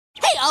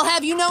I'll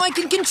have you know I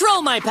can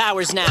control my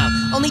powers now.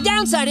 Only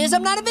downside is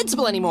I'm not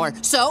invincible anymore,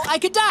 so I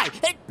could die.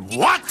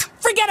 What?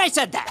 Forget I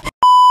said that.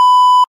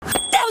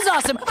 That was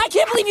awesome. I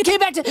can't believe you came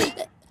back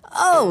to...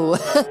 Oh,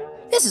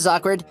 this is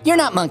awkward. You're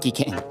not Monkey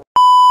King.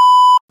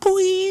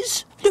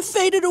 Please, the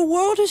fate of the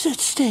world is at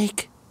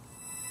stake.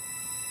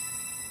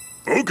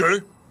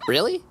 Okay.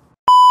 Really?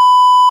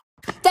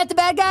 That the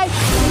bad guy?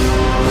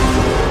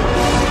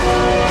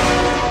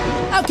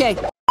 Okay.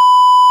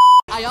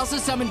 I also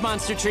summoned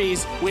monster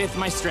trees with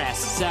my stress,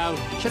 so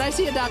should I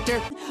see a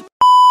doctor?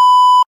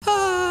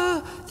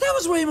 That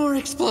was way more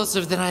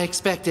explosive than I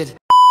expected.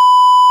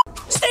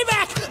 Stay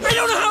back! I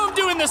don't know how I'm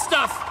doing this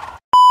stuff!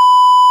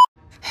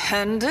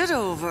 Hand it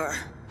over.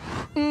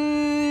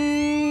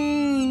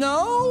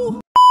 No?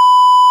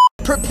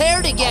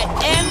 Prepare to get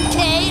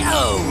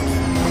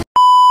MKO'd!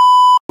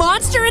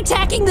 Monster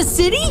attacking the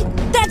city?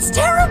 That's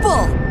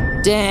terrible!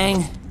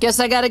 Dang, guess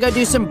I gotta go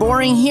do some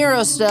boring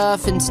hero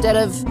stuff instead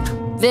of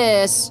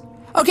this.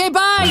 Okay,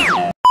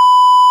 bye!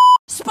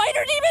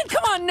 Spider demon?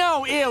 Come on,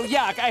 no, ew,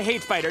 yuck, I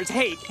hate spiders,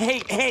 hate.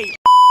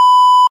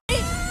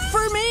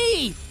 For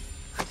me!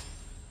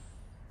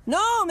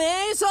 No,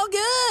 man, it's all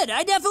good.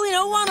 I definitely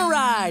don't want to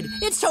ride.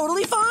 It's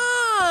totally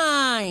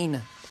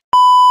fine.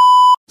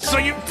 So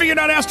you figured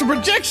out astral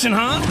projection,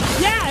 huh?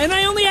 Yeah, and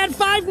I only had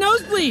 5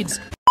 nosebleeds.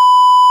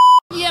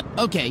 Yep,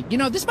 okay. You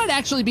know, this might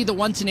actually be the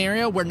one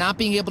scenario where not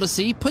being able to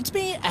see puts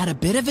me at a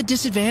bit of a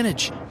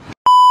disadvantage.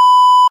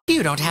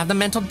 You don't have the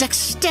mental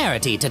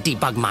dexterity to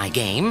debug my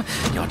game.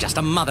 You're just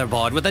a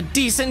motherboard with a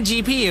decent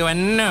GPU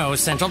and no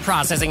central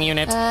processing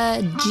unit.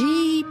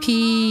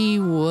 GP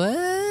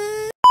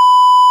what?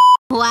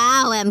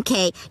 Wow,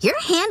 MK, you're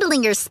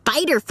handling your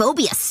spider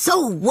phobia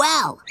so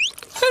well.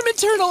 I'm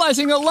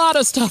internalizing a lot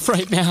of stuff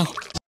right now.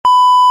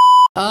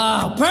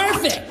 Oh,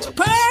 perfect!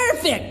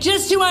 Perfect!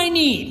 Just who I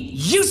need.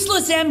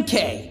 Useless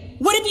MK.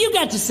 What have you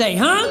got to say,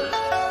 huh?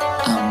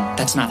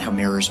 That's not how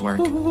mirrors work.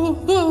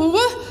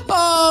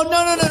 Oh,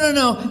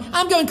 no.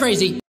 I'm going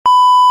crazy.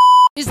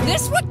 Is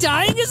this what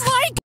dying is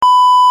like?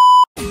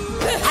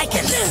 I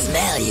can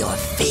smell your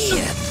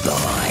fear,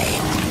 boy.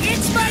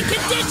 It's my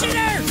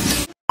conditioner!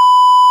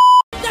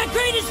 That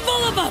crate is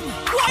full of them!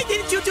 Why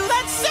didn't you do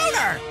that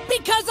sooner?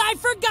 Because I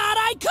forgot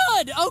I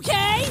could,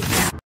 okay?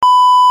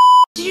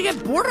 Did you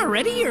get bored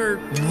already, or...?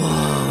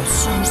 Whoa,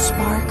 so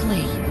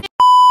sparkly.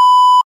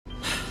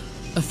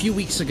 A few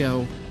weeks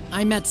ago,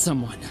 I met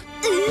someone.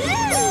 Ooh,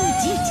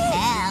 do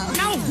tell.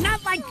 No,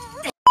 not like...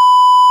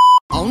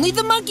 Only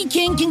the Monkey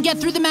King can get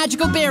through the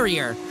magical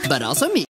barrier, but also me.